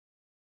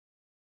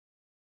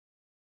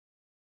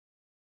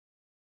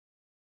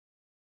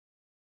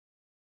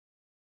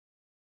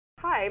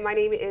Hi, my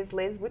name is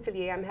Liz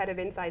Boutelier. I'm head of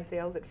inside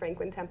sales at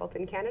Franklin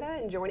Templeton Canada,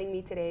 and joining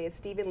me today is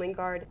Stephen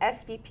Lingard,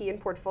 SVP and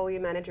portfolio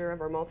manager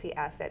of our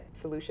multi-asset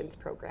solutions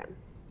program.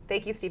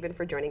 Thank you, Stephen,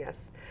 for joining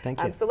us.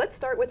 Thank you. So let's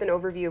start with an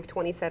overview of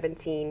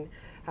 2017.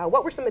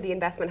 What were some of the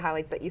investment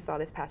highlights that you saw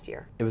this past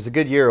year? It was a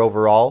good year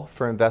overall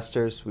for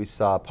investors. We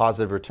saw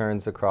positive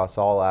returns across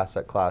all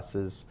asset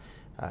classes,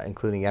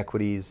 including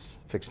equities,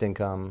 fixed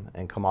income,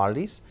 and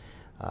commodities.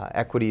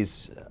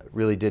 Equities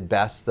really did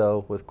best,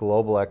 though, with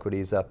global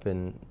equities up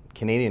in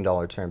Canadian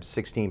dollar terms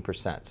 16%.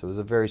 So it was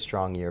a very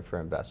strong year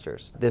for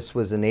investors. This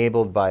was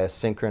enabled by a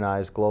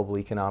synchronized global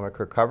economic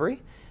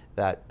recovery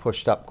that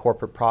pushed up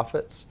corporate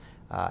profits.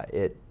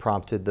 It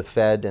prompted the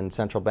Fed and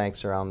central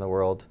banks around the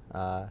world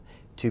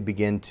to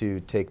begin to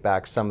take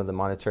back some of the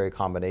monetary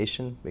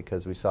accommodation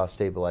because we saw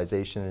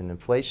stabilization in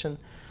inflation.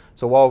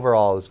 So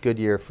overall, it was a good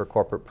year for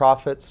corporate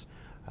profits.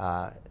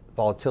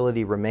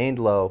 Volatility remained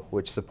low,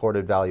 which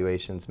supported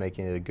valuations,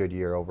 making it a good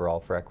year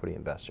overall for equity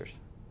investors.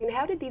 And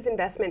how did these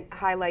investment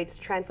highlights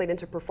translate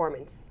into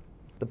performance?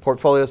 The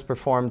portfolios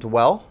performed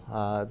well,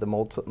 the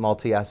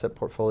multi-asset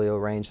portfolio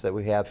range that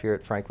we have here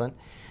at Franklin.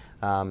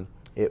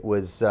 It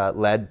was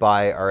led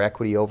by our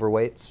equity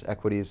overweights.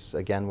 Equities,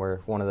 again, were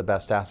one of the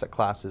best asset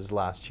classes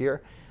last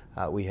year.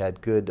 We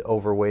had good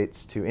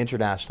overweights to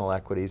international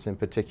equities, in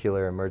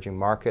particular emerging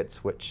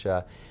markets, which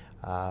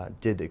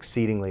did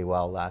exceedingly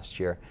well last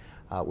year.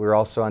 We were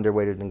also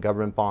underweighted in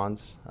government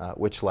bonds,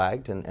 which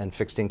lagged, and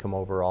fixed income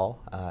overall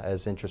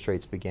as interest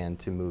rates began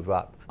to move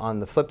up. On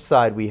the flip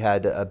side, we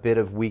had a bit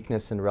of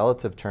weakness in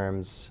relative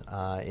terms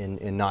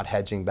in not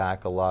hedging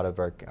back a lot of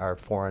our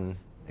foreign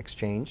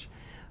exchange.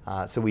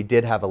 So we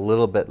did have a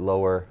little bit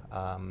lower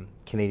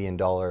Canadian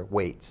dollar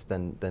weights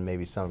than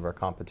maybe some of our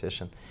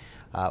competition.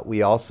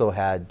 We also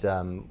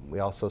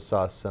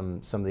saw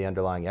some of the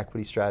underlying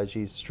equity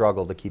strategies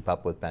struggle to keep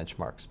up with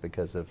benchmarks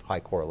because of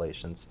high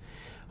correlations.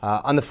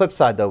 On the flip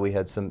side, though, we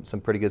had some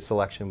pretty good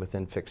selection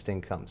within fixed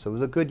income. So it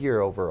was a good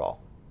year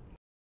overall.